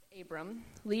Abram,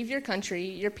 leave your country,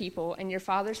 your people, and your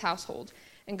father's household,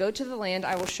 and go to the land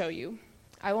I will show you.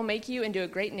 I will make you into a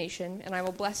great nation, and I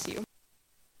will bless you.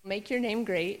 Make your name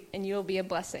great, and you will be a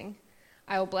blessing.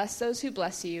 I will bless those who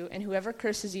bless you, and whoever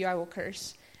curses you I will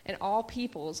curse, and all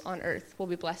peoples on earth will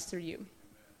be blessed through you.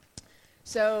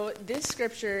 So this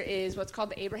scripture is what's called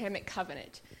the Abrahamic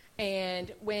covenant.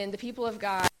 And when the people of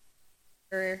God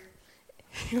were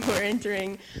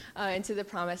entering into the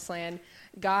promised land,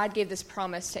 God gave this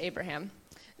promise to Abraham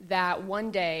that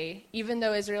one day, even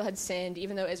though Israel had sinned,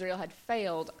 even though Israel had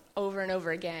failed over and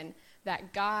over again,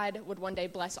 that God would one day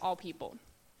bless all people.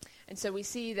 And so we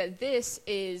see that this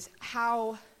is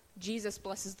how Jesus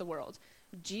blesses the world.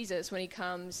 Jesus, when he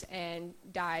comes and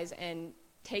dies and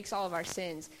takes all of our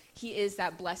sins, he is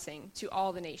that blessing to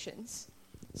all the nations.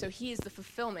 So he is the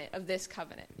fulfillment of this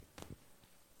covenant.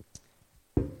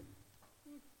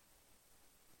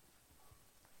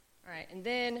 All right, and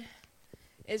then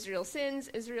Israel sins,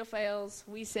 Israel fails,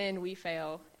 we sin, we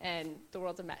fail, and the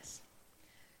world's a mess.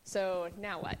 So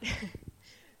now what?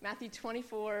 Matthew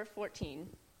 24:14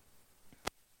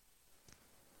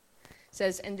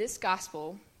 says, "And this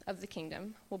gospel of the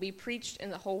kingdom will be preached in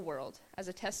the whole world as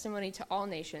a testimony to all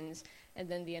nations, and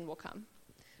then the end will come."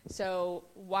 So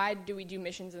why do we do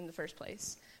missions in the first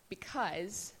place?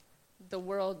 Because the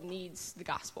world needs the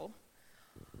gospel.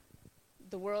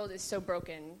 The world is so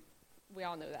broken. We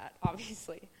all know that,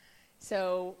 obviously.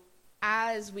 So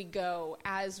as we go,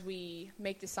 as we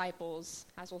make disciples,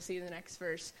 as we'll see in the next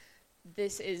verse,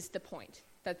 this is the point,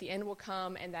 that the end will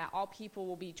come and that all people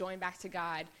will be joined back to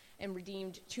God and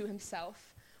redeemed to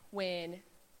himself when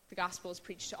the gospel is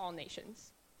preached to all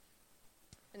nations.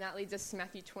 And that leads us to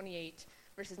Matthew 28,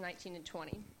 verses 19 and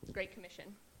 20, the Great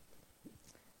Commission.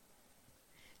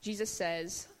 Jesus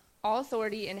says, "All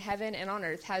authority in heaven and on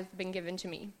earth has been given to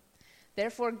me.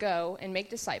 Therefore go and make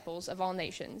disciples of all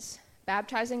nations,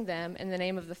 baptizing them in the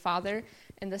name of the Father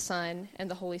and the Son and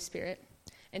the Holy Spirit,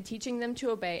 and teaching them to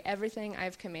obey everything I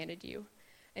have commanded you.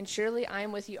 And surely I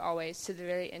am with you always to the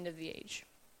very end of the age."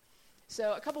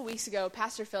 So a couple weeks ago,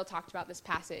 Pastor Phil talked about this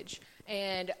passage,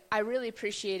 and I really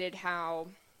appreciated how,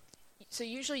 so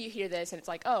usually you hear this, and it's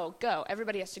like, oh, go.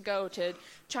 Everybody has to go to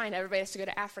China. Everybody has to go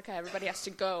to Africa. Everybody has to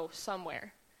go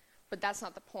somewhere. But that's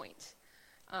not the point.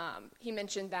 He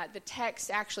mentioned that the text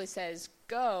actually says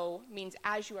go means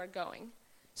as you are going.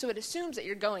 So it assumes that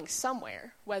you're going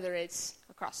somewhere, whether it's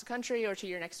across the country or to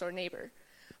your next door neighbor.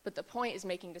 But the point is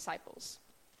making disciples.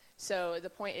 So the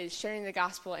point is sharing the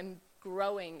gospel and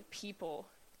growing people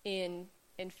in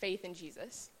faith in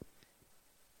Jesus.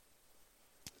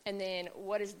 And then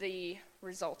what is the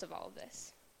result of all of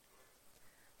this?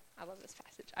 I love this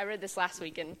passage. I read this last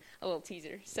week in a little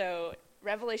teaser. So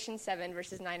Revelation 7,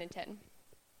 verses 9 and 10.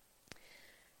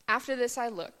 "After this I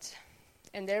looked,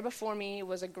 and there before me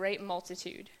was a great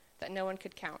multitude that no one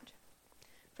could count,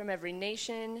 from every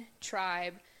nation,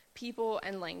 tribe, people,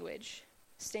 and language,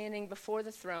 standing before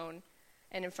the throne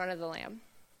and in front of the Lamb.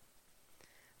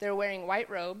 They were wearing white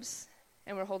robes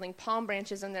and were holding palm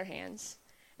branches in their hands,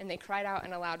 and they cried out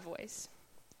in a loud voice,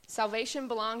 'Salvation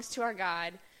belongs to our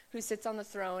God who sits on the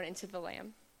throne and to the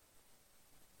Lamb.'"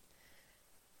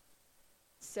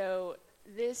 So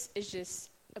this is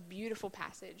just a beautiful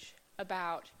passage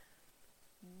about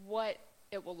what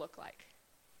it will look like.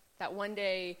 That one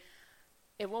day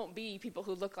it won't be people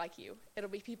who look like you. It'll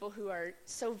be people who are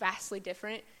so vastly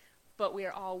different, but we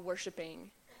are all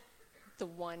worshiping the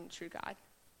one true God.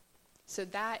 So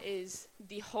that is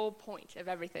the whole point of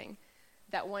everything.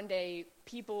 That one day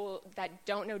people that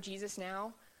don't know Jesus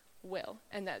now will,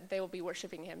 and that they will be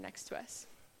worshiping him next to us.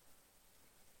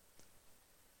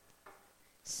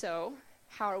 So,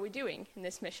 how are we doing in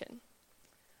this mission?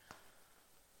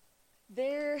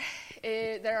 There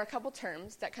are a couple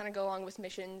terms that kind of go along with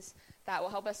missions that will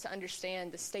help us to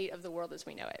understand the state of the world as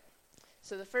we know it.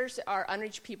 So the first are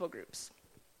unreached people groups.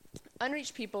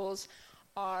 Unreached peoples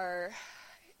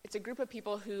it's a group of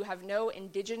people who have no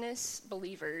indigenous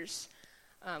believers,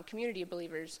 community of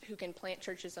believers, who can plant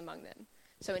churches among them.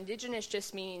 So indigenous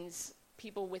just means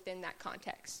people within that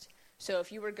context. So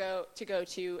if you were to go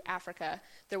to Africa,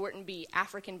 there wouldn't be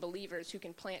African believers who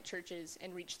can plant churches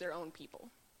and reach their own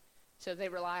people. So they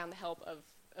rely on the help of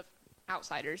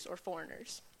outsiders or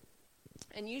foreigners.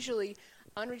 And usually,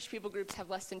 unreached people groups have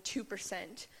less than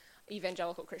 2%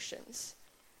 evangelical Christians,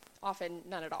 often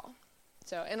none at all.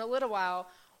 So in a little while,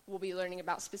 we'll be learning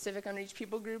about specific unreached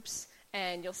people groups,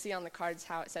 and you'll see on the cards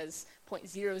how it says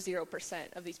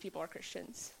 0.00% of these people are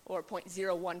Christians, or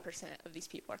 0.01% of these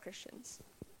people are Christians.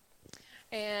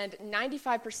 And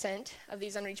 95% of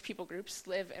these unreached people groups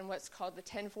live in what's called the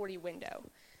 1040 window.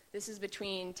 This is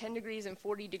between 10 degrees and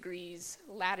 40 degrees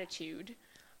latitude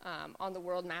on the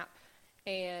world map,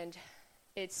 and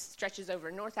it stretches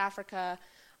over North Africa,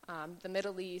 the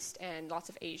Middle East, and lots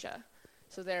of Asia.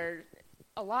 So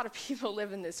a lot of people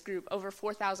live in this group. Over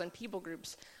 4,000 people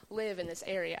groups live in this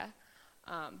area,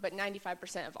 but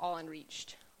 95% of all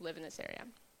unreached live in this area.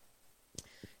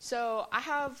 So I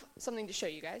have something to show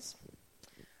you guys.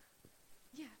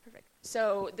 Yeah, perfect.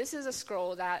 So this is a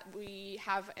scroll that we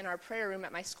have in our prayer room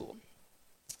at my school.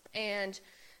 And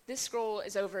this scroll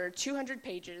is over 200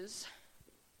 pages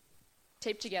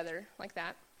taped together like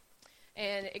that.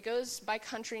 And it goes by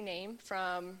country name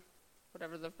from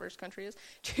whatever the first country is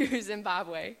to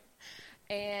Zimbabwe.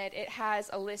 And it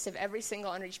has a list of every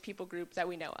single unreached people group that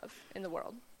we know of in the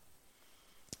world.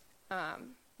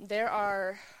 There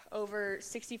are over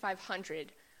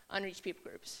 6,500 unreached people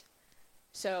groups.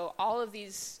 So all of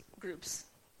these groups,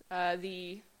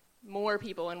 the Moor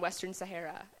people in Western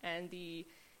Sahara and the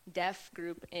deaf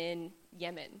group in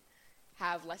Yemen,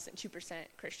 have less than 2%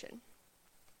 Christian.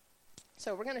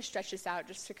 So we're going to stretch this out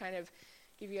just to kind of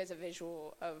give you guys a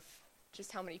visual of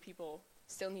just how many people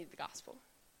still need the gospel.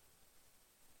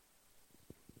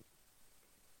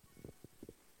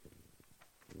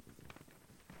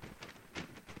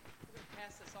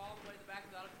 Pass this all the way to the back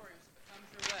of the auditorium so if it comes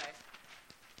your way.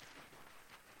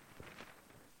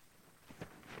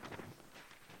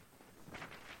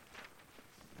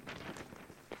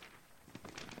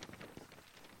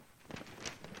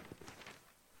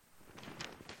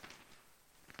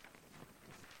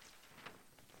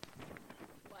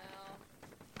 Well,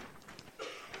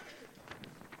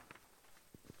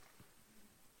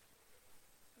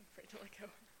 I'm afraid to let go.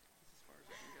 As far as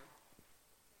I can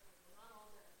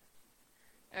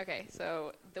go. Okay,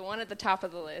 so the one at the top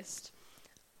of the list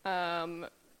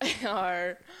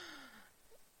are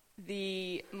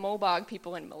the Mobog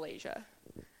people in Malaysia.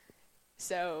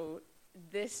 So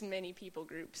this many people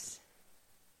groups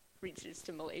reaches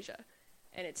to Malaysia,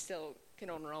 and it still can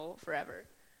enroll forever.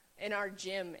 In our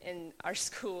gym in our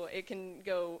school, it can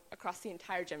go across the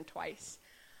entire gym twice.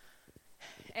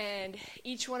 And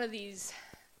each one of these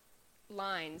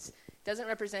lines doesn't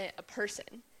represent a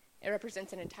person. It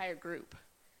represents an entire group.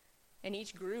 And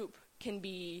each group can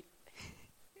be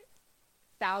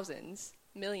thousands,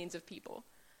 millions of people.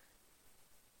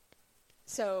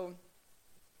 So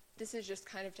this is just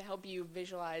kind of to help you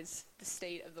visualize the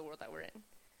state of the world that we're in.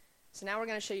 So now we're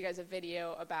going to show you guys a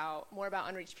video more about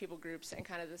unreached people groups and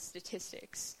kind of the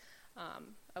statistics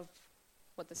of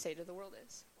what the state of the world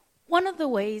is. One of the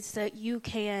ways that you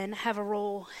can have a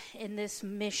role in this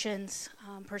missions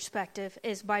perspective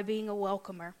is by being a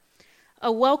welcomer.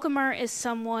 A welcomer is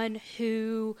someone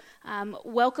who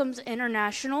welcomes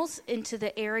internationals into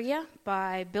the area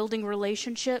by building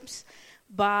relationships,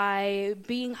 by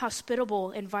being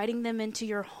hospitable, inviting them into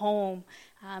your home,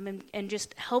 and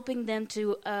just helping them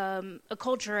to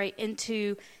acculturate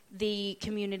into the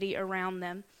community around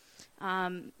them.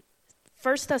 1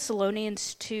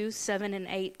 Thessalonians 2, 7 and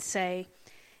 8 say,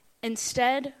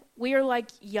 "Instead, we are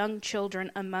like young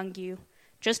children among you.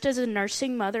 Just as a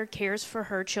nursing mother cares for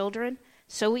her children,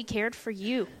 so we cared for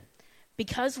you.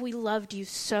 Because we loved you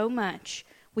so much,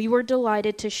 we were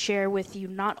delighted to share with you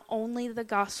not only the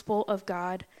gospel of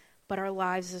God, but our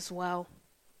lives as well."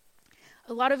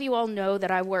 A lot of you all know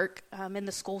that I work in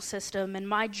the school system, and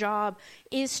my job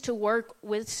is to work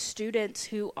with students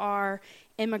who are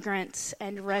immigrants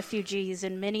and refugees,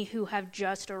 and many who have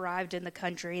just arrived in the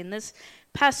country. In this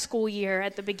past school year,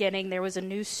 at the beginning, there was a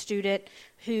new student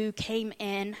who came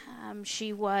in.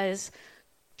 She was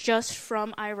just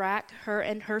from Iraq. Her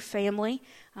and her family,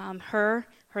 her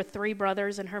 3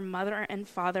 brothers, and her mother and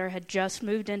father had just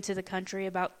moved into the country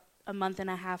about a month and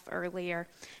a half earlier.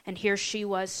 And here she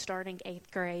was starting 8th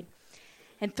grade.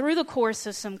 And through the course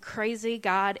of some crazy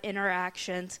God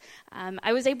interactions,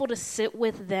 I was able to sit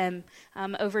with them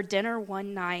over dinner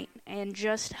one night and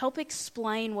just help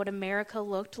explain what America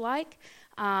looked like,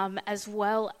 as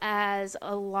well as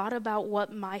a lot about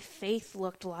what my faith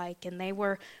looked like. And they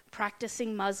were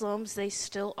practicing Muslims. They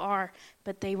still are,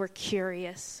 but they were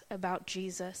curious about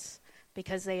Jesus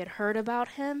because they had heard about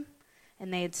him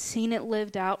and they had seen it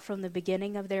lived out from the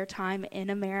beginning of their time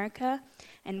in America.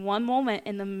 And one moment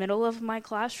in the middle of my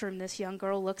classroom, this young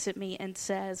girl looks at me and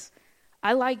says,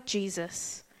 "I like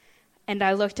Jesus." And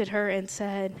I looked at her and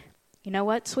said, "You know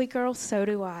what, sweet girl, so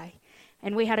do I."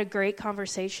 And we had a great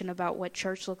conversation about what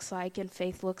church looks like and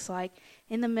faith looks like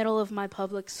in the middle of my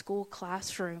public school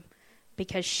classroom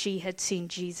because she had seen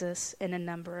Jesus in a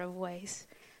number of ways.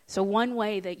 So one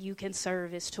way that you can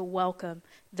serve is to welcome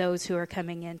those who are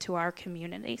coming into our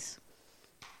communities.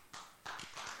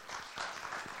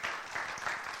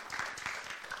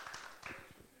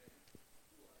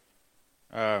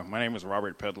 My name is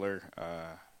Robert Pedler.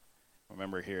 I'm a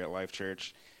member here at Life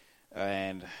Church.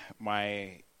 And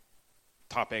my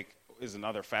topic is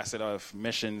another facet of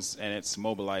missions, and it's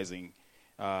mobilizing.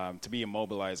 To be a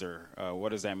mobilizer, what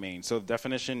does that mean? So the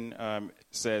definition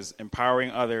says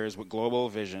empowering others with global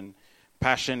vision,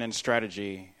 passion, and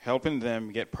strategy, helping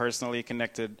them get personally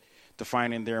connected to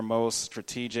finding their most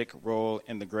strategic role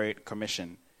in the Great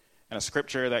Commission. And a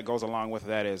scripture that goes along with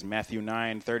that is Matthew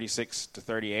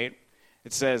 9:36-38.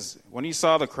 It says, when he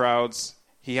saw the crowds,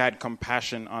 he had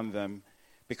compassion on them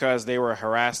because they were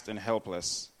harassed and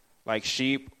helpless, like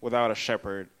sheep without a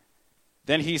shepherd.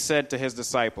 Then he said to his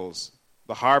disciples,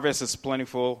 the harvest is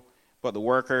plentiful, but the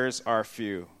workers are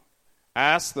few.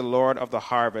 Ask the Lord of the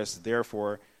harvest,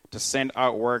 therefore, to send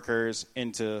out workers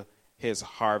into his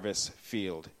harvest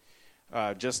field.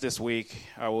 Just this week,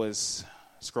 I was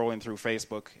scrolling through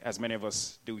Facebook, as many of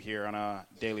us do here on a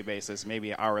daily basis,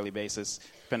 maybe an hourly basis,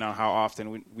 depending on how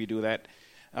often we do that.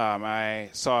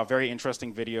 I saw a very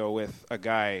interesting video with a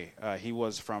guy. He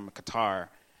was from Qatar.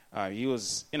 He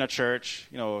was in a church,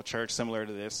 a church similar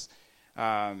to this.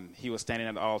 He was standing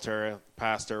at the altar. The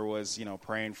pastor was,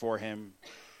 praying for him.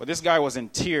 But this guy was in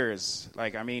tears.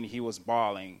 He was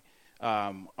bawling.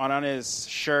 On his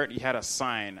shirt, he had a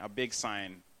sign, a big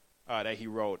sign that he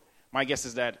wrote. My guess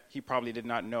is that he probably did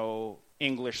not know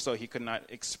English, so he could not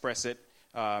express it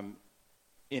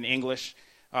in English.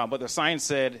 But the sign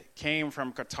said, came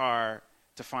from Qatar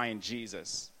to find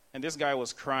Jesus. And this guy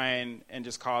was crying and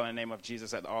just calling the name of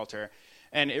Jesus at the altar.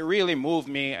 And it really moved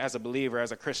me as a believer,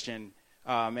 as a Christian.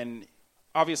 And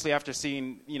obviously after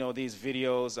seeing, these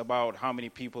videos about how many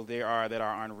people there are that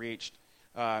are unreached,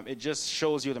 it just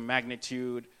shows you the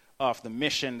magnitude of the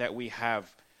mission that we have.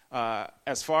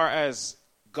 As far as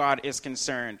God is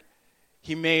concerned,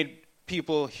 he made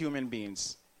people human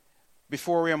beings.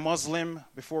 Before we're Muslim,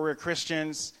 before we're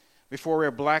Christians, before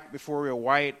we're black, before we're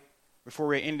white, before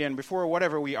we're Indian, before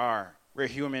whatever we are, we're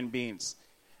human beings.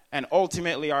 And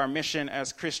ultimately our mission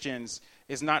as Christians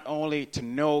is not only to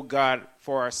know God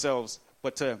for ourselves,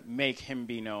 but to make him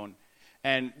be known.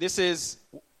 And this is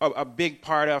a big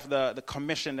part of the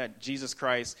commission that Jesus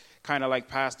Christ kind of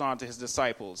passed on to his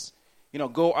disciples.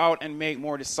 Go out and make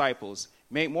more disciples,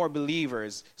 make more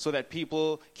believers, so that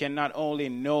people can not only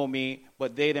know me,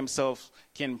 but they themselves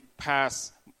can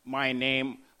pass my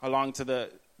name along to the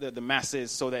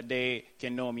masses so that they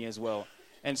can know me as well.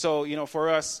 And so, for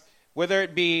us, whether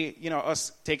it be,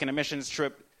 us taking a missions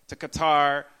trip to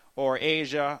Qatar or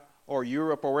Asia or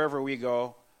Europe or wherever we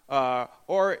go,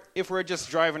 or if we're just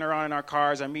driving around in our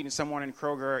cars and meeting someone in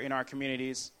Kroger in our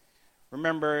communities,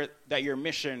 remember that your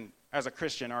mission as a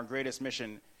Christian, our greatest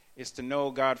mission, is to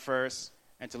know God first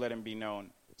and to let him be known.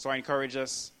 So I encourage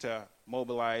us to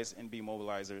mobilize and be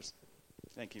mobilizers.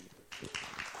 Thank you.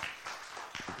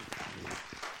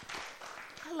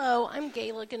 Hello, I'm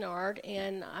Gayla Gennard,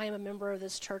 and I am a member of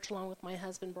this church along with my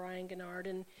husband, Brian Gennard.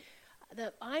 And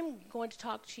I'm going to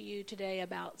talk to you today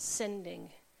about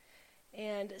sending.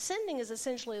 And sending is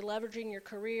essentially leveraging your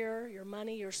career, your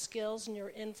money, your skills, and your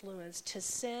influence to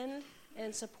send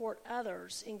and support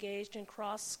others engaged in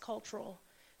cross-cultural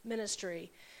ministry.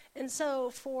 And so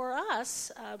for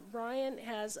us, Brian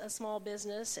has a small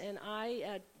business, and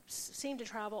I seem to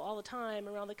travel all the time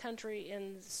around the country,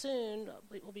 and soon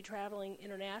we'll be traveling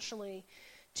internationally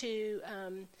to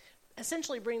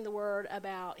essentially bring the word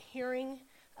about hearing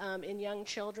in young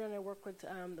children. I work with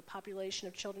the population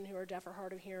of children who are deaf or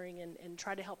hard of hearing and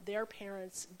try to help their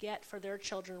parents get for their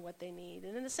children what they need.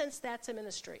 And in a sense, that's a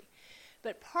ministry.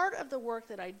 But part of the work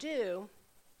that I do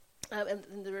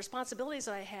and the responsibilities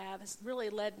that I have has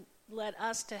really led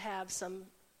us to have some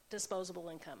disposable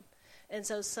income. And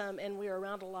so and we are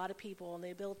around a lot of people and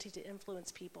the ability to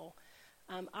influence people.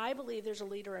 I believe there's a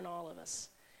leader in all of us.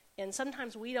 And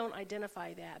sometimes we don't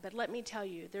identify that. But let me tell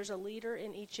you, there's a leader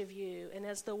in each of you. And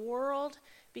as the world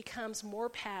becomes more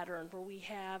patterned, where we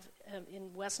have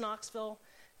in West Knoxville,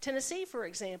 Tennessee, for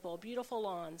example, beautiful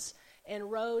lawns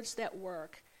and roads that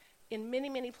work. In many,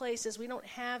 many places, we don't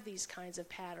have these kinds of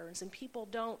patterns, and people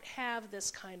don't have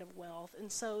this kind of wealth. And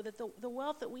so that the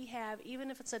wealth that we have, even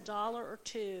if it's $1 or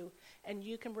 $2, and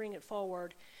you can bring it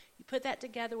forward, you put that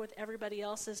together with everybody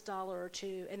else's $1 or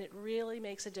 $2, and it really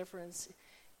makes a difference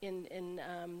in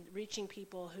reaching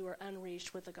people who are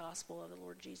unreached with the gospel of the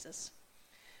Lord Jesus.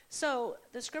 So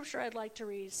the scripture I'd like to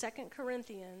read, 2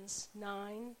 Corinthians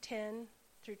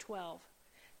 9:10-12.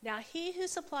 Now he who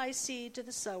supplies seed to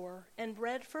the sower and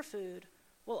bread for food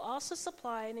will also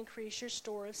supply and increase your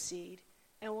store of seed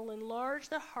and will enlarge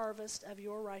the harvest of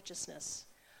your righteousness.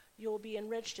 You will be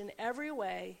enriched in every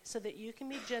way so that you can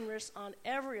be generous on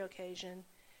every occasion,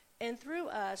 and through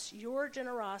us, your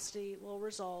generosity will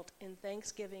result in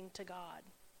thanksgiving to God.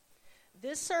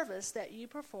 This service that you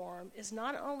perform is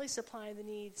not only supplying the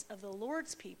needs of the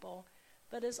Lord's people,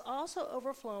 but is also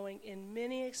overflowing in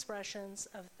many expressions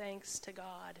of thanks to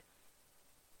God.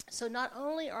 So not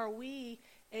only are we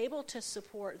able to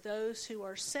support those who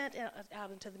are sent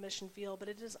out into the mission field, but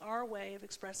it is our way of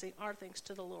expressing our thanks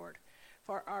to the Lord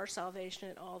for our salvation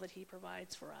and all that he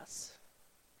provides for us.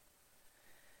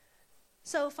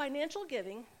 So financial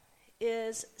giving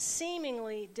is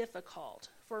seemingly difficult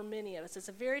for many of us. It's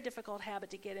a very difficult habit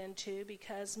to get into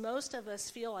because most of us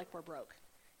feel like we're broke.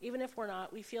 Even if we're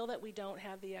not, we feel that we don't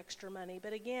have the extra money.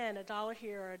 But again, $1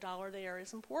 here or $1 there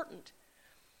is important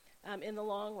in the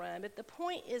long run. But the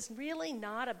point is really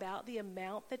not about the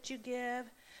amount that you give.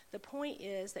 The point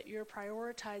is that you're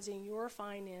prioritizing your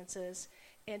finances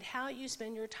and how you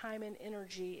spend your time and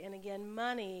energy, and again,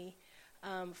 money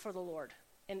for the Lord.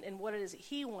 And what it is that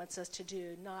he wants us to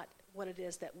do, not what it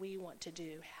is that we want to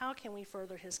do. How can we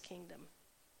further his kingdom?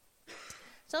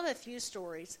 So I have a few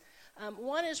stories.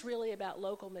 One is really about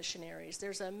local missionaries.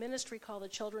 There's a ministry called the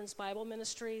Children's Bible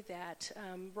Ministry that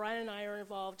Brian and I are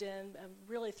involved in,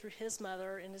 really through his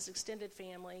mother and his extended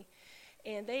family.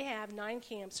 And they have 9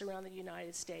 camps around the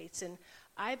United States. And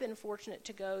I've been fortunate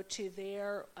to go to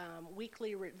their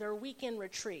their weekend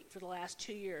retreat for the last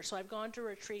 2 years. So I've gone to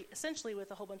retreat essentially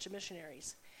with a whole bunch of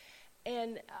missionaries.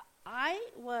 And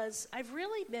I've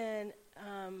really been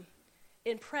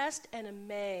impressed and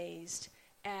amazed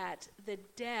at the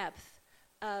depth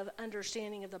of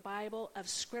understanding of the Bible, of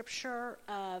Scripture,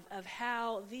 of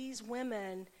how these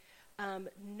women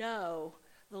know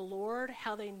the Lord,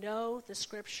 how they know the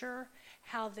Scripture,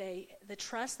 how the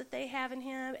trust that they have in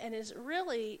him, and it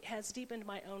really has deepened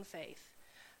my own faith.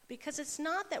 Because it's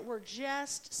not that we're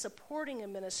just supporting a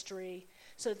ministry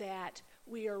so that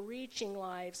we are reaching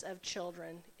lives of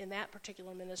children in that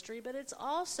particular ministry, but it's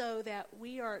also that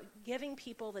we are giving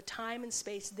people the time and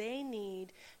space they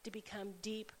need to become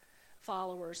deep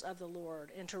followers of the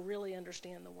Lord and to really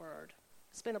understand the Word.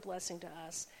 It's been a blessing to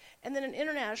us. And then an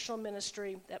international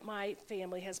ministry that my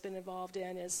family has been involved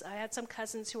in is I had some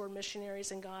cousins who were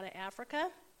missionaries in Ghana, Africa,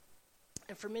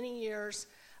 and for many years,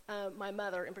 my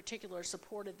mother in particular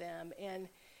supported them. And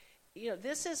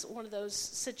this is one of those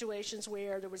situations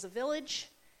where there was a village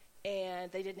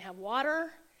and they didn't have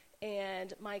water,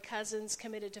 and my cousins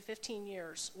committed to 15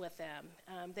 years with them.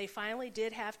 They finally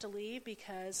did have to leave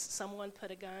because someone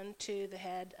put a gun to the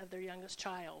head of their youngest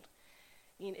child.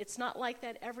 It's not like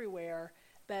that everywhere,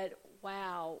 but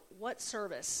wow, what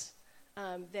service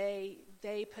they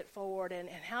put forward and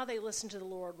how they listened to the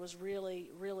Lord was really,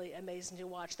 really amazing to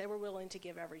watch. They were willing to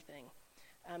give everything.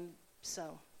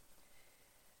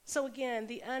 So again,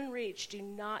 the unreached do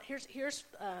not. Here's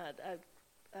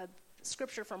a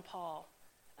scripture from Paul.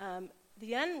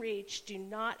 The unreached do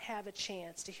not have a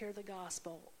chance to hear the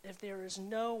gospel if there is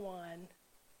no one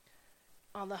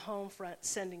on the home front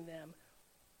sending them.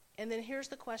 And then here's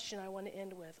the question I want to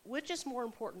end with. Which is more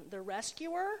important, the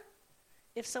rescuer,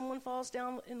 if someone falls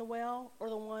down in the well, or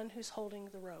the one who's holding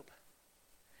the rope?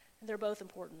 And they're both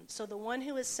important. So the one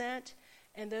who is sent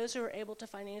and those who are able to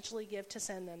financially give to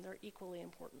send them, they're equally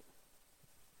important.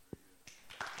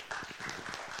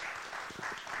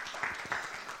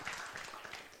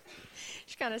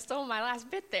 She kind of stole my last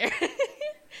bit there.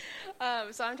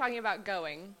 So I'm talking about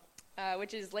going,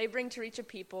 which is laboring to reach a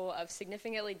people of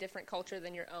significantly different culture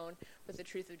than your own with the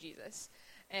truth of Jesus.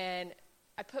 And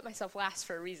I put myself last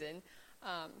for a reason,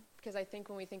 because I think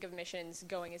when we think of missions,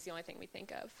 going is the only thing we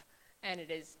think of. And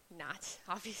it is not,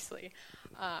 obviously.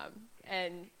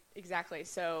 And exactly,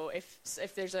 so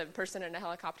if there's a person in a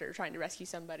helicopter trying to rescue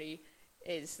somebody,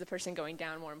 is the person going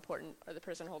down more important or the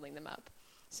person holding them up?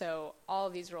 So all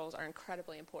of these roles are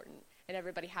incredibly important, and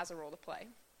everybody has a role to play.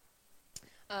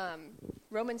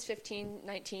 Romans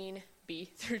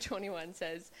 15:19b through 21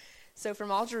 says, "So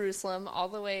from all Jerusalem all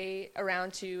the way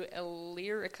around to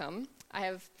Illyricum, I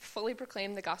have fully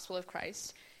proclaimed the gospel of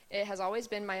Christ. It has always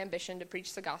been my ambition to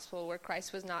preach the gospel where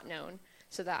Christ was not known,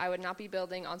 so that I would not be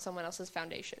building on someone else's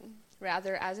foundation.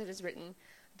 Rather, as it is written,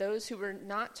 those who were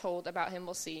not told about him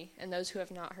will see, and those who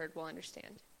have not heard will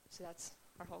understand." So that's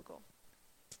our whole goal.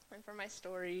 And for my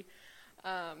story,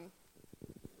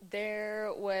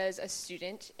 there was a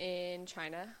student in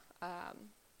China. At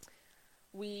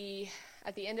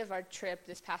the end of our trip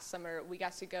this past summer, we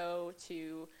got to go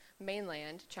to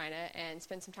mainland China and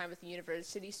spend some time with the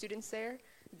university students there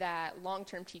that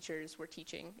long-term teachers were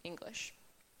teaching English.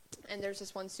 And there's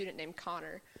this one student named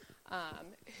Connor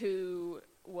who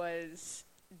was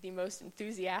the most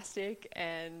enthusiastic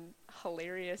and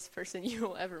hilarious person you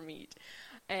will ever meet.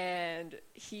 And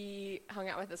he hung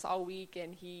out with us all week,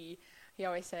 and he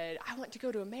always said, I want to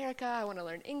go to America, I want to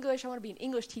learn English, I want to be an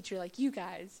English teacher like you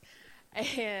guys.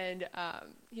 And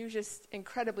he was just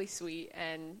incredibly sweet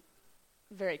and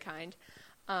very kind,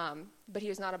 but he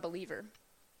was not a believer.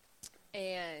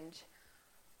 And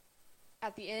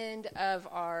at the end of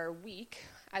our week,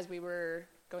 as we were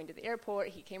going to the airport,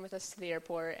 he came with us to the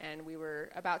airport, and we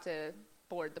were about to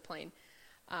board the plane.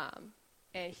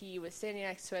 And he was standing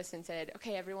next to us and said,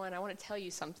 okay, everyone, I want to tell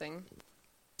you something.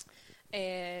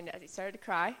 And as he started to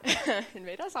cry, and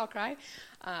made us all cry,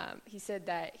 he said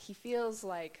that he feels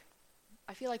like,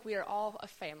 I feel like we are all a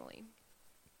family.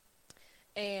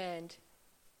 And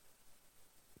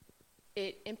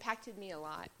it impacted me a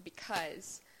lot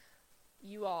because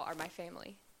you all are my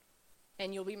family.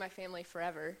 And you'll be my family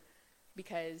forever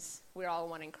because we're all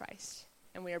one in Christ.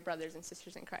 And we are brothers and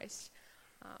sisters in Christ.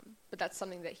 But that's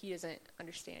something that he doesn't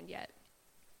understand yet.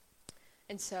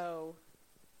 And so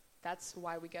that's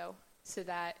why we go, so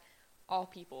that all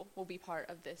people will be part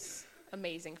of this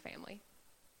amazing family.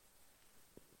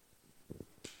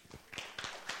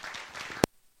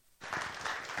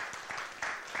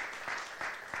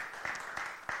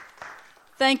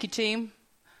 Thank you, team.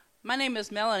 My name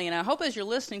is Melanie, and I hope as you're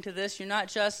listening to this, you're not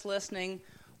just listening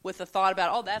with the thought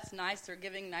about, oh, that's nice, they're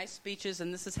giving nice speeches,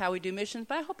 and this is how we do missions.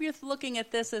 But I hope you're looking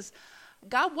at this as,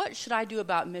 God, what should I do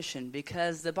about mission?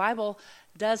 Because the Bible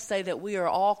does say that we are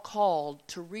all called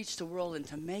to reach the world and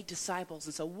to make disciples.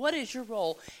 And so what is your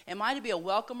role? Am I to be a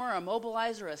welcomer, a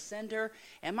mobilizer, a sender?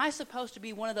 Am I supposed to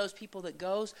be one of those people that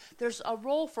goes? There's a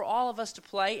role for all of us to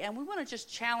play, and we want to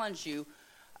just challenge you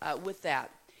with that.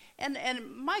 And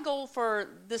my goal for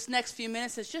this next few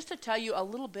minutes is just to tell you a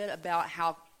little bit about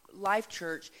how Life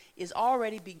Church is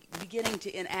already beginning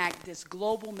to enact this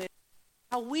global mission.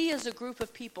 How we as a group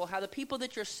of people, how the people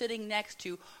that you're sitting next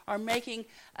to are making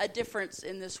a difference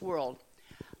in this world.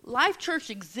 Life Church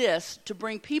exists to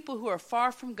bring people who are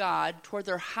far from God toward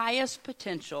their highest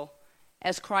potential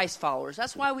as Christ followers.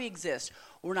 That's why we exist.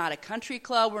 We're not a country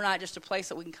club. We're not just a place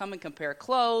that we can come and compare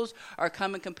clothes or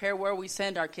come and compare where we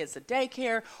send our kids to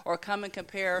daycare or come and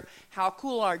compare how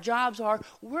cool our jobs are.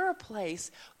 We're a place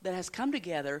that has come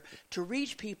together to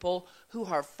reach people who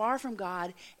are far from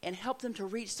God and help them to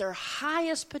reach their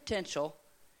highest potential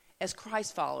as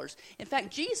Christ followers. In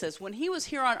fact, Jesus, when he was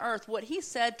here on earth, what he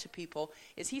said to people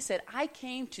is he said, I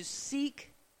came to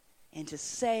seek and to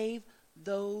save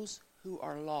those who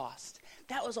are lost.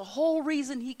 That was the whole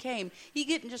reason he came. He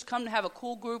didn't just come to have a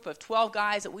cool group of 12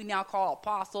 guys that we now call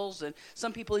apostles, and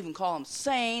some people even call them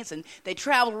saints, and they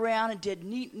traveled around and did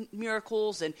neat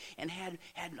miracles and had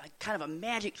like kind of a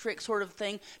magic trick sort of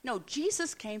thing. No,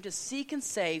 Jesus came to seek and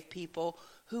save people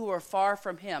who are far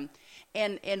from him.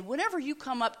 And whenever you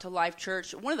come up to Life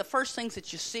Church, one of the first things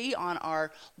that you see on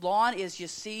our lawn is you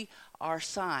see our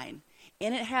sign.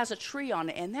 And it has a tree on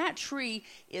it, and that tree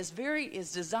is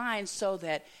designed so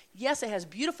that, yes, it has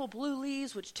beautiful blue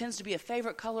leaves, which tends to be a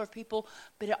favorite color of people,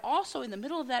 but it also, in the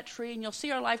middle of that tree, and you'll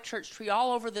see our Life Church tree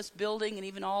all over this building and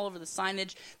even all over the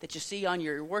signage that you see on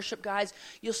your worship guides,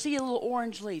 you'll see a little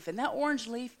orange leaf, and that orange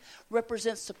leaf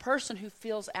represents the person who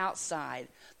feels outside,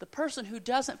 the person who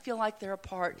doesn't feel like they're a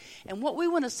part. And what we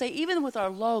want to say, even with our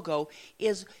logo,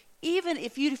 is even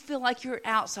if you feel like you're an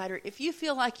outsider, if you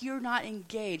feel like you're not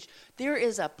engaged, there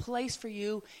is a place for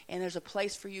you, and there's a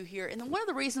place for you here. And one of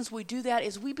the reasons we do that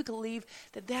is we believe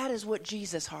that that is what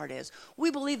Jesus' heart is.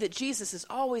 We believe that Jesus is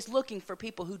always looking for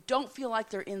people who don't feel like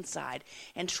they're inside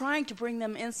and trying to bring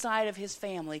them inside of his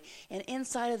family and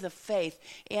inside of the faith.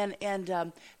 And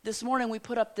this morning we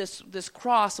put up this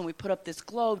cross and we put up this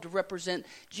globe to represent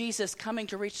Jesus coming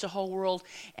to reach the whole world.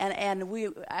 And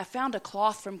I found a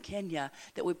cloth from Kenya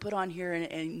that we put on here,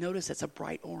 and notice it's a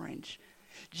bright orange.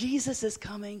 Jesus is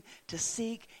coming to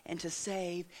seek and to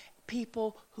save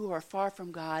people who are far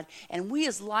from God, and we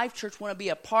as Life Church want to be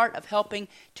a part of helping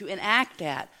to enact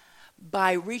that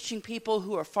by reaching people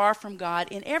who are far from God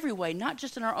in every way, not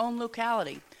just in our own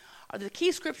locality. The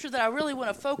key scripture that I really want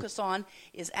to focus on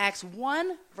is Acts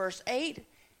 1, verse 8.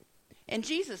 And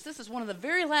Jesus, this is one of the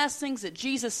very last things that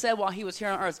Jesus said while he was here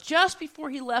on earth, just before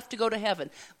he left to go to heaven.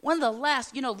 One of the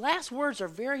last words are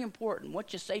very important,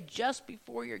 what you say just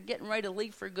before you're getting ready to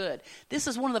leave for good. This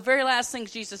is one of the very last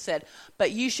things Jesus said,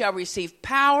 but you shall receive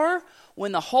power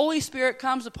when the Holy Spirit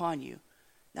comes upon you.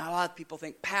 Now, a lot of people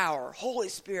think power, Holy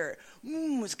Spirit,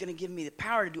 it's going to give me the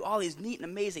power to do all these neat and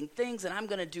amazing things, and I'm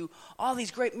going to do all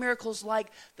these great miracles like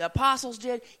the apostles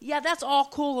did. Yeah, that's all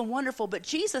cool and wonderful, but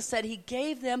Jesus said he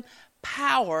gave them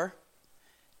power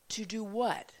to do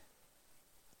what?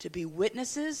 To be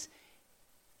witnesses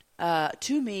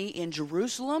to me in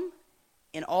Jerusalem,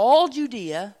 in all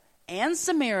Judea, and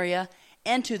Samaria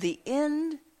and to the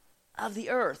end of the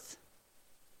earth.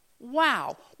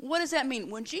 Wow. What does that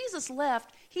mean? When Jesus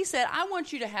left, he said, I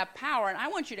want you to have power, and I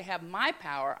want you to have my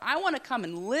power. I want to come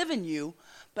and live in you,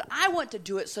 but I want to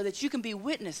do it so that you can be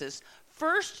witnesses.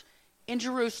 First, in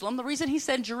Jerusalem. The reason he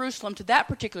said Jerusalem to that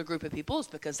particular group of people is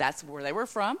because that's where they were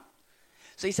from.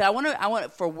 So he said, I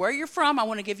want for where you're from, I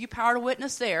want to give you power to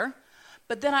witness there.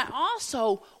 But then I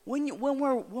also, when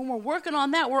we're working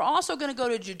on that, we're also going to go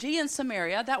to Judea and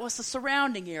Samaria. That was the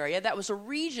surrounding area. That was a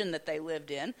region that they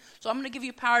lived in. So I'm going to give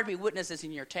you power to be witnesses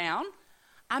in your town.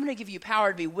 I'm going to give you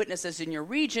power to be witnesses in your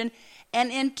region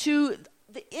and into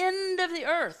the end of the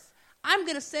earth. I'm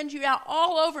going to send you out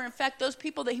all over. In fact, those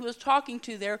people that he was talking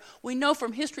to there, we know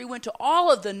from history, went to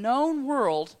all of the known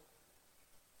world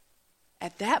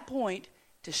at that point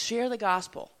to share the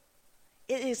gospel.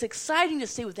 It is exciting to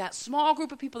see what that small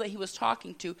group of people that he was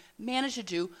talking to managed to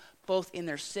do, both in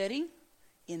their city,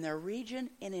 in their region,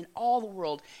 and in all the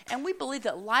world. And we believe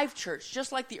that Life Church,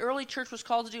 just like the early church was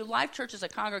called to do, Life Church as a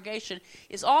congregation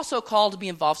is also called to be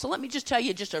involved. So let me just tell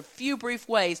you just a few brief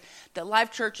ways that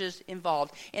Life Church is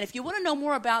involved. And if you want to know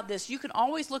more about this, you can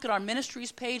always look at our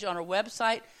ministries page on our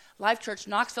website,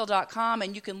 lifechurchknoxville.com,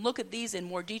 and you can look at these in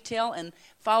more detail and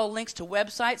follow links to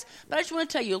websites. But I just want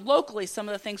to tell you locally some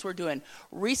of the things we're doing.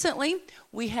 Recently,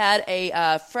 we had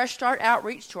a Fresh Start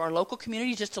outreach to our local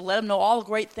community just to let them know all the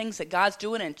great things that God's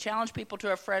doing and challenge people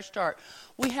to a fresh start.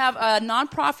 We have a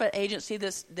nonprofit agency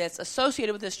that's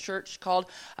associated with this church called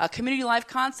Community Life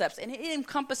Concepts, and it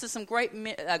encompasses some great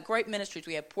ministries.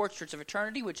 We have Porch Church of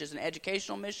Eternity, which is an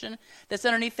educational mission that's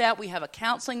underneath that. We have a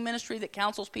counseling ministry that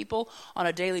counsels people on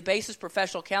a daily basis,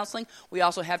 professional counseling. We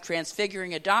also have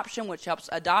Transfiguring Adoption, which helps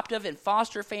adoptive and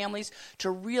foster families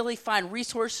to really find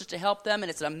resources to help them, and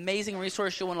it's an amazing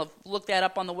resource. You'll want to look that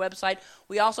up on the website.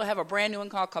 We also have a brand new one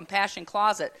called Compassion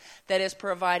Closet that is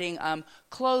providing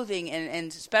clothing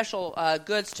and special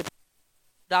goods to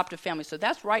adoptive families. So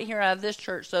that's right here out of this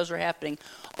church. Those are happening.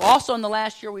 Also in the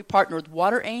last year, we partnered with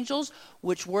Water Angels,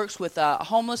 which works with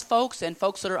homeless folks and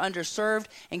folks that are underserved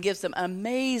and gives them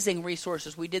amazing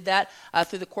resources. We did that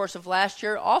through the course of last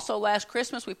year. Also last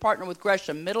Christmas, we partnered with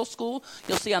Gresham Middle School.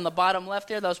 You'll see on the bottom left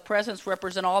there, those presents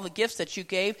represent all the gifts that you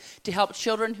gave to help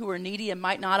children who are needy and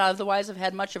might not otherwise have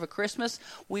had much of a Christmas.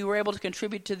 We were able to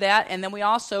contribute to that. And then we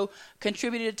also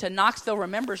contributed to Knoxville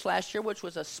Remembers last year, which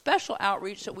was a special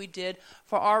outreach that we did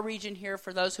for our region here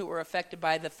for those who were affected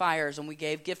by the fires. And we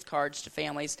gave gift cards to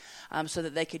families so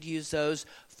that they could use those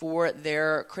for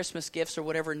their Christmas gifts or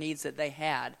whatever needs that they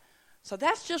had. So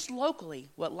that's just locally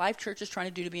what Life Church is trying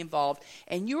to do to be involved.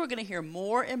 And you are going to hear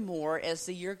more and more as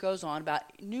the year goes on about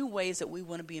new ways that we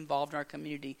want to be involved in our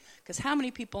community. Because how many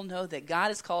people know that God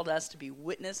has called us to be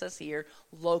witnesses here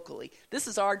locally? This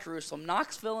is our Jerusalem.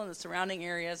 Knoxville and the surrounding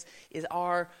areas is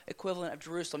our equivalent of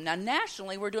Jerusalem. Now,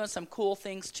 nationally, we're doing some cool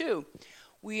things too.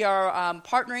 We are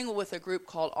partnering with a group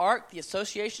called ARC, the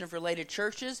Association of Related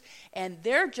Churches, and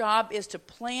their job is to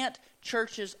plant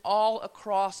churches all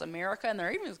across America, and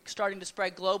they're even starting to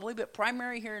spread globally, but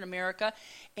primary here in America.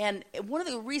 And one of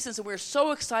the reasons that we're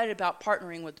so excited about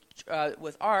partnering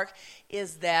with ARC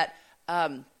is that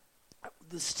the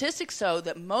statistics show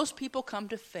that most people come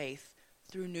to faith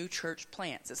through new church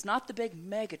plants. It's not the big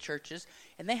mega churches,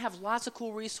 and they have lots of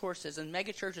cool resources, and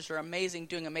mega churches are amazing,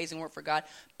 doing amazing work for God,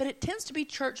 but it tends to be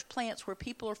church plants where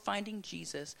people are finding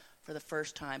Jesus for the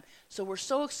first time. So we're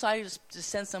so excited to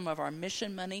send some of our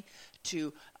mission money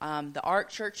to the ARC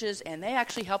churches, and they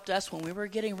actually helped us when we were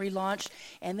getting relaunched,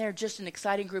 and they're just an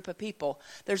exciting group of people.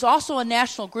 There's also a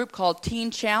national group called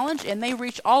Teen Challenge, and they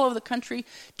reach all over the country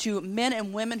to men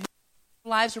and women who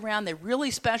lives around. They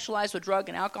really specialize with drug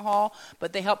and alcohol,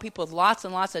 but they help people with lots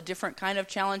and lots of different kind of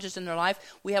challenges in their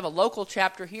life. We have a local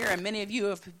chapter here, and many of you who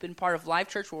have been part of Life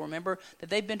Church will remember that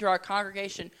they've been to our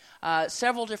congregation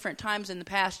several different times in the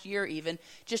past year even,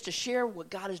 just to share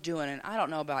what God is doing. And I don't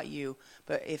know about you,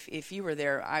 but if you were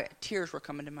there, tears were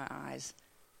coming to my eyes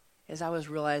as I was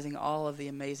realizing all of the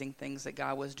amazing things that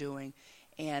God was doing,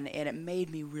 and it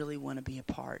made me really want to be a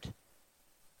part.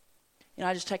 You know,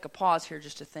 I just take a pause here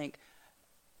just to think,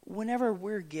 whenever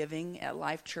we're giving at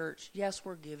Life Church, yes,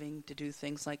 we're giving to do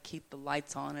things like keep the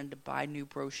lights on and to buy new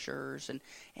brochures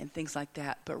and things like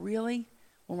that. But really,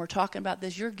 when we're talking about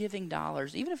this, you're giving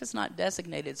dollars. Even if it's not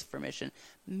designated for mission,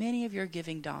 many of your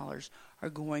giving dollars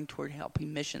are going toward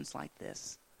helping missions like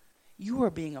this. You are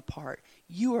being a part.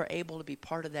 You are able to be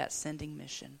part of that sending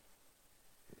mission.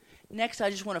 Next, I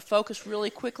just want to focus really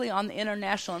quickly on the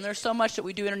international. And there's so much that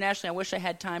we do internationally. I wish I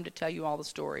had time to tell you all the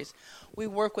stories. We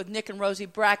work with Nick and Rosie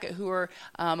Brackett, who are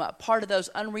part of those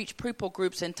unreached people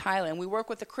groups in Thailand. We work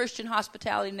with the Christian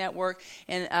Hospitality Network,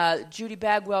 and Judy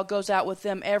Bagwell goes out with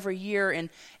them every year,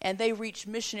 and they reach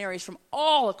missionaries from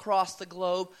all across the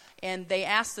globe. And they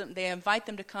invite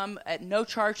them to come at no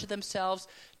charge to themselves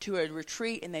to a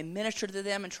retreat, and they minister to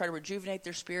them and try to rejuvenate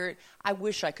their spirit. I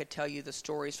wish I could tell you the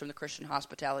stories from the Christian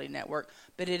Hospitality Network,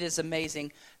 but it is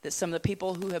amazing that some of the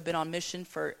people who have been on mission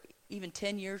for even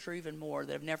 10 years or even more,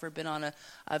 that have never been on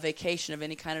a vacation of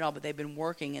any kind at all, but they've been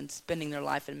working and spending their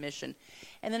life in mission.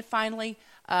 And then finally,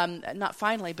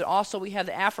 but also we have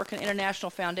the African International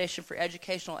Foundation for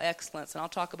Educational Excellence, and I'll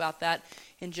talk about that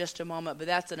in just a moment, but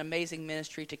that's an amazing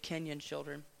ministry to Kenyan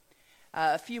children.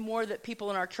 A few more that people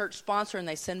in our church sponsor, and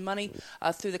they send money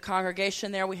through the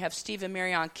congregation there. We have Steve and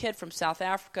Marianne Kidd from South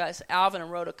Africa, Alvin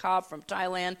and Rhoda Cobb from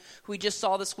Thailand, who we just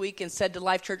saw this week and said to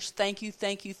Life Church, thank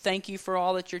you for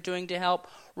all that you're doing to help.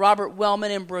 Robert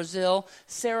Wellman in Brazil.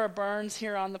 Sarah Burns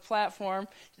here on the platform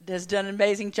has done an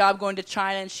amazing job going to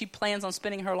China, and she plans on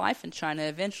spending her life in China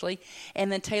eventually. And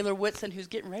then Taylor Whitson, who's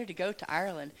getting ready to go to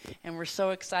Ireland. And we're so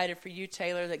excited for you,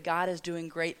 Taylor, that God is doing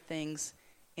great things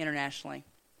internationally.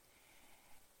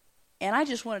 And I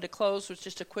just wanted to close with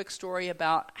just a quick story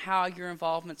about how your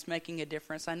involvement's making a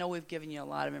difference. I know we've given you a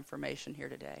lot of information here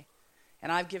today,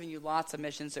 and I've given you lots of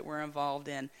missions that we're involved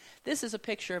in. This is a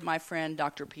picture of my friend,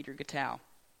 Dr. Peter Gatow.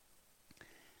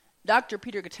 Dr.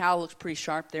 Peter Gatow looks pretty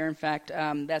sharp there. In fact,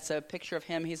 that's a picture of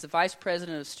him. He's the Vice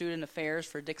President of Student Affairs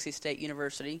for Dixie State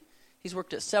University. He's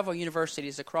worked at several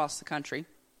universities across the country.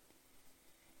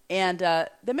 And the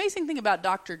amazing thing about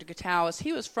Dr. Gatow is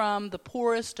he was from the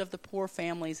poorest of the poor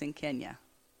families in Kenya.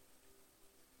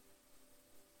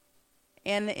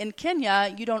 And in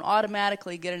Kenya, you don't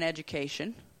automatically get an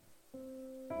education.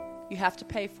 You have to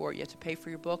pay for it. You have to pay for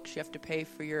your books. You have to pay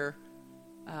for your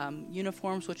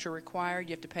uniforms, which are required.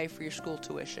 You have to pay for your school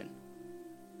tuition.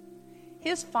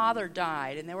 His father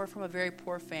died, and they were from a very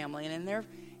poor family. And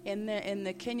in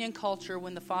the Kenyan culture,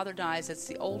 when the father dies, it's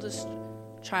the oldest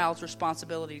child's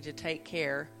responsibility to take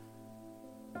care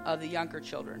of the younger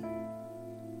children.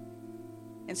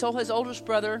 And so his oldest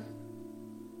brother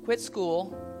quit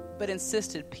school, but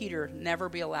insisted Peter never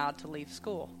be allowed to leave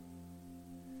school.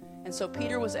 And so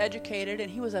Peter was educated, and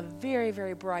he was a very,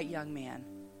 very bright young man.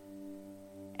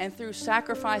 And through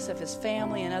sacrifice of his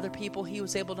family and other people, he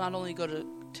was able to not only go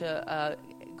to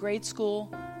grade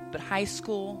school, but high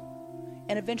school,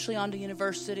 and eventually on to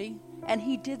university. And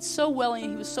he did so well, and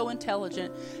he was so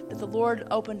intelligent that the Lord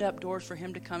opened up doors for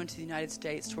him to come into the United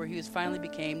States, to where he finally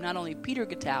became not only Peter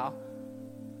Gatow,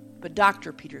 but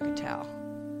Dr. Peter Gatow,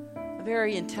 a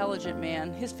very intelligent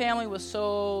man. His family was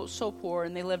so poor,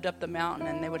 and they lived up the mountain,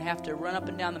 and they would have to run up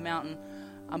and down the mountain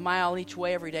a mile each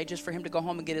way every day just for him to go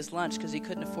home and get his lunch, because he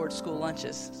couldn't afford school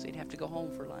lunches, so he'd have to go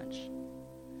home for lunch.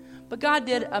 But God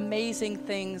did amazing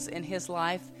things in his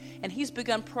life, and he's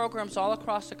begun programs all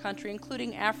across the country,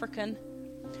 including African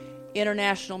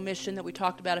International Mission that we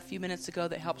talked about a few minutes ago,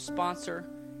 that helps sponsor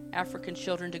African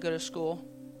children to go to school.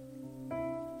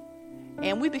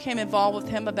 And we became involved with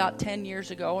him about 10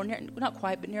 years ago, or not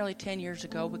quite, but nearly 10 years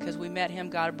ago, because we met him.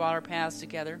 God brought our paths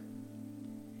together.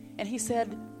 And he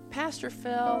said, Pastor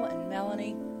Phil and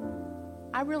Melanie,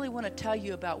 I really want to tell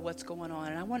you about what's going on,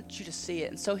 and I want you to see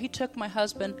it. And so he took my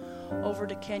husband over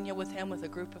to Kenya with him with a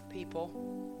group of people,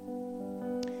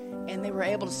 and they were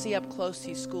able to see up close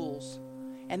these schools.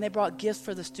 And they brought gifts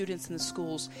for the students in the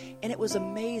schools, and it was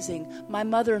amazing. My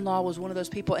mother-in-law was one of those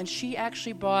people, and she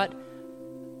actually brought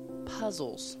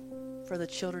puzzles for the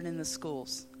children in the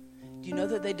schools. Do you know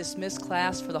that they dismissed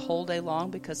class for the whole day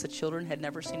long because the children had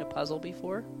never seen a puzzle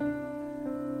before?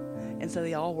 And so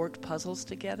they all worked puzzles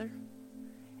together.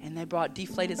 And they brought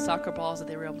deflated soccer balls that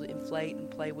they were able to inflate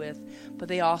and play with. But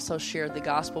they also shared the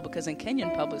gospel, because in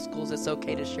Kenyan public schools it's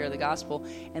okay to share the gospel.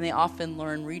 And they often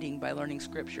learn reading by learning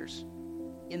scriptures.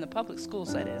 In the public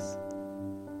schools, that is.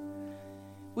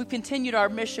 We've continued our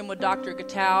mission with Dr.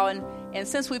 Gatow. And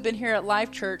since we've been here at Life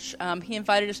Church, he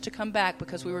invited us to come back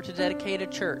because we were to dedicate a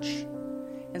church.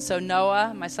 And so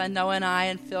Noah, my son Noah, and I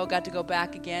and Phil got to go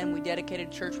back again. We dedicated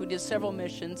a church. We did several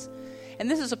missions. And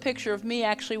this is a picture of me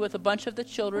actually with a bunch of the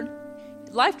children.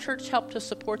 Life Church helped to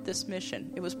support this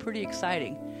mission. It was pretty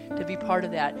exciting to be part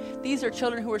of that. These are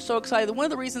children who were so excited. One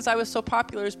of the reasons I was so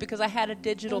popular is because I had a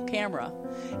digital camera.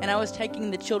 And I was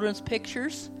taking the children's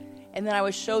pictures, and then I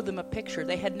would show them a picture.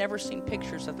 They had never seen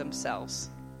pictures of themselves.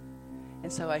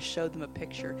 And so I showed them a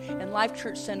picture. And Life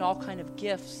Church sent all kind of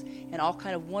gifts and all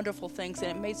kind of wonderful things.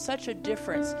 And it made such a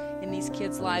difference in these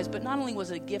kids' lives. But not only was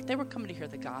it a gift, they were coming to hear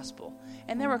the gospel.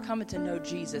 And they were coming to know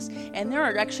Jesus. And there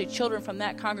are actually children from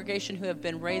that congregation who have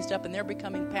been raised up, and they're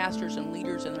becoming pastors and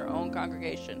leaders in their own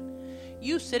congregation.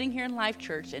 You sitting here in Life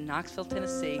Church in Knoxville,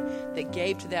 Tennessee, that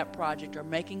gave to that project are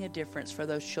making a difference for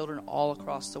those children all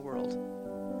across the world.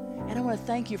 And I want to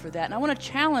thank you for that. And I want to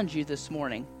challenge you this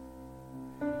morning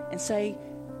and say,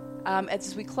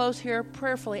 as we close here,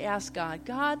 prayerfully ask God,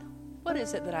 God, what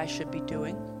is it that I should be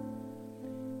doing?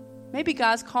 Maybe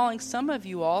God's calling some of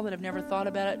you all that have never thought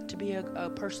about it to be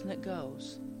a person that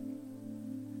goes.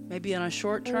 Maybe on a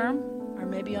short term or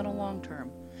maybe on a long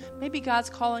term. Maybe God's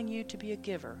calling you to be a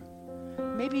giver.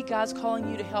 Maybe God's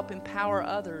calling you to help empower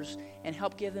others and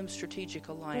help give them strategic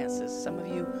alliances. Some of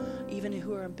you, even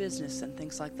who are in business and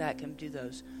things like that, can do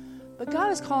those. But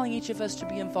God is calling each of us to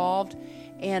be involved,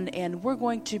 and we're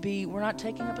not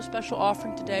taking up a special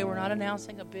offering today. We're not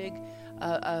announcing a big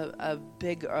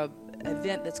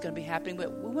event that's going to be happening,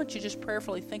 but we want you to just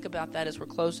prayerfully think about that as we're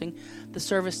closing the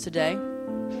service today.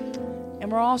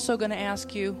 And we're also going to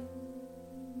ask you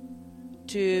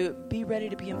to be ready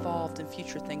to be involved in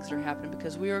future things that are happening,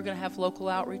 because we are going to have local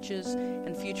outreaches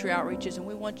and future outreaches, and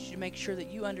we want you to make sure that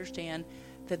you understand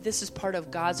that this is part of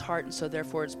God's heart, and so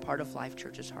therefore it's part of Life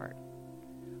Church's heart.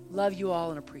 Love you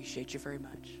all and appreciate you very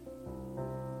much.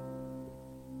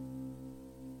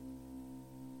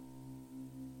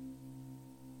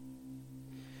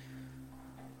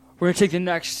 We're going to take the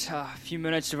next few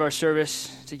minutes of our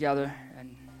service together,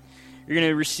 and you're going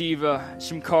to receive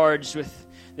some cards with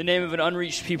the name of an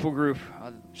unreached people group,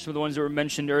 some of the ones that were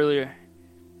mentioned earlier.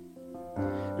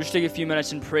 We'll just take a few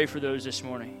minutes and pray for those this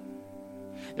morning.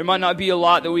 There might not be a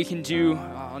lot that we can do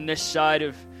on this side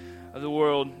of the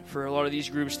world for a lot of these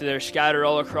groups that are scattered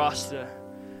all across the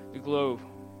globe.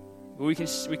 But we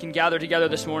can gather together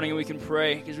this morning and we can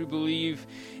pray, because we believe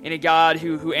in a God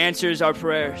who answers our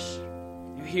prayers,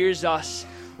 who hears us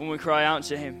when we cry out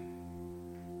to Him.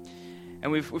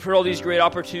 And we've heard all these great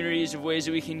opportunities of ways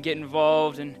that we can get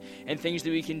involved and things that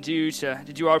we can do to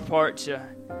do our part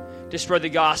to spread the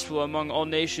gospel among all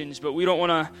nations. But we don't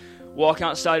want to walk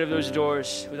outside of those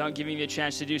doors without giving you a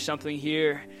chance to do something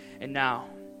here and now.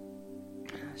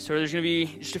 So there's going to be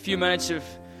just a few minutes of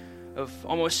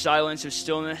almost silence, of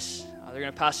stillness. They're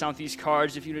going to pass out these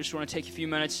cards if you just want to take a few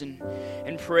minutes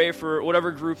and pray for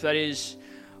whatever group that is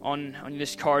on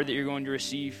this card that you're going to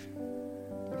receive.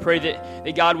 Pray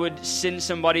that God would send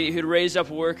somebody who'd raise up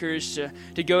workers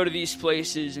to go to these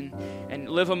places and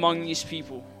live among these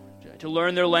people, to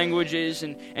learn their languages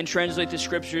and translate the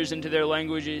scriptures into their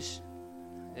languages.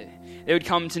 They would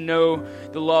come to know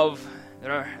the love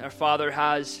that our Father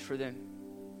has for them.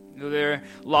 Though they're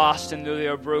lost and though they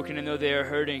are broken and though they are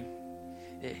hurting,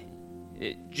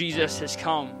 Jesus has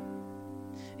come.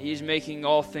 He is making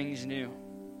all things new.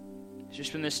 Just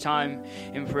spend this time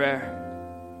in prayer.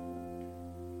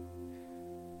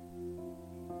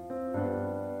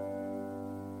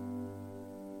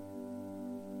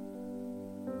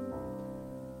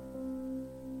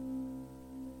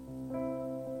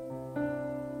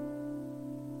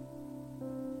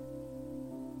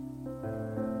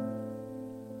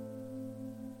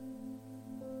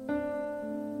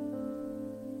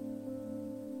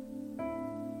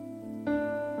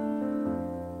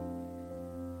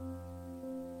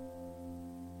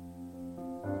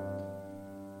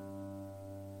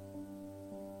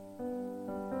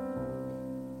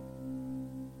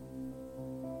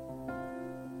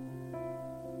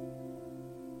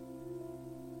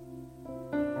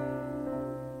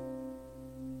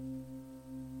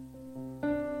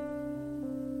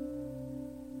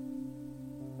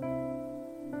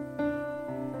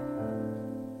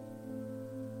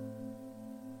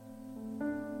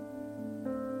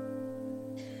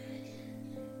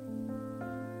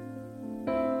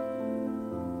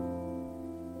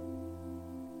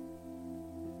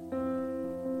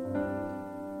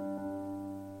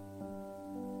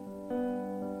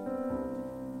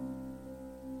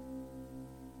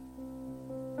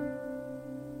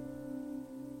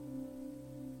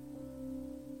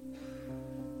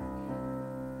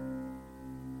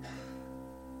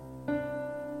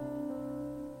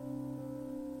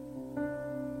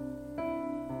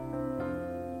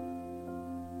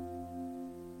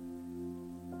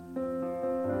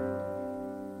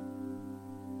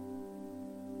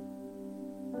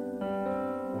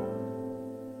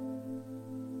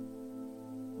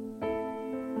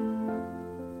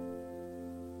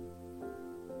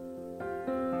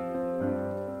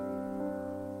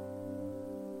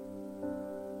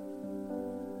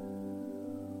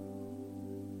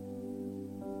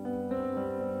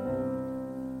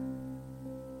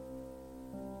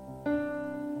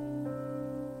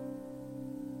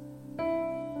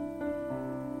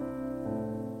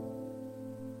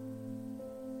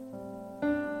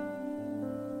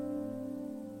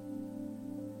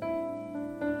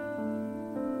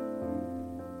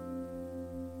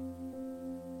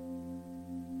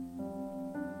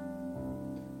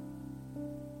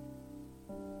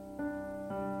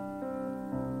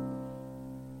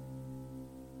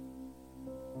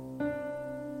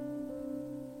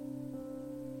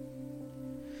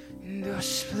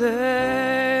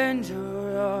 splendor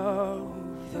of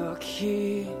the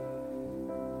King,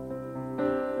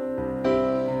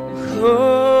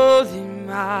 clothed in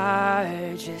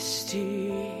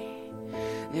majesty.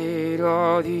 Let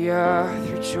all the earth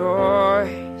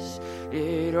rejoice.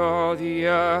 Let all the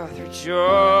earth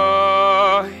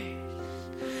rejoice.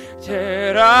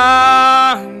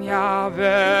 Terang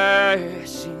Yahweh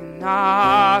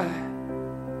Sinai,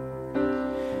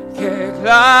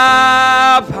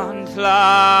 kegelapan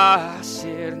telah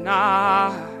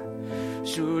sirna.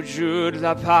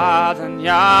 Sujudlah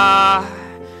padanya,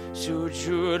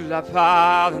 sujudlah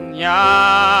padanya.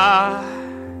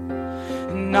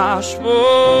 Nasz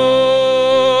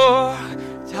Bóg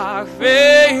tak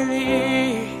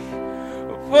wielki,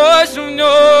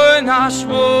 posłuchaj nasz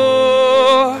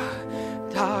Bóg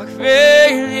tak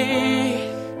wielki,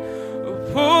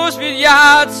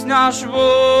 pozwiedzać nasz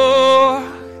Bóg,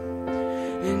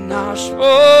 nasz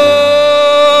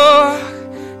Bóg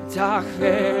tak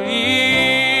wielki.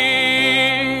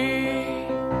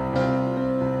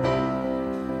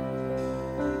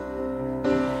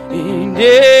 In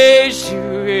age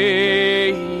to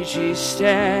age he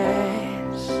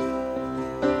stands,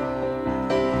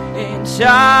 in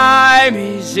time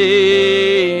is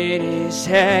in his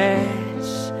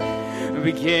hands,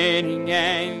 beginning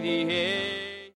and the end.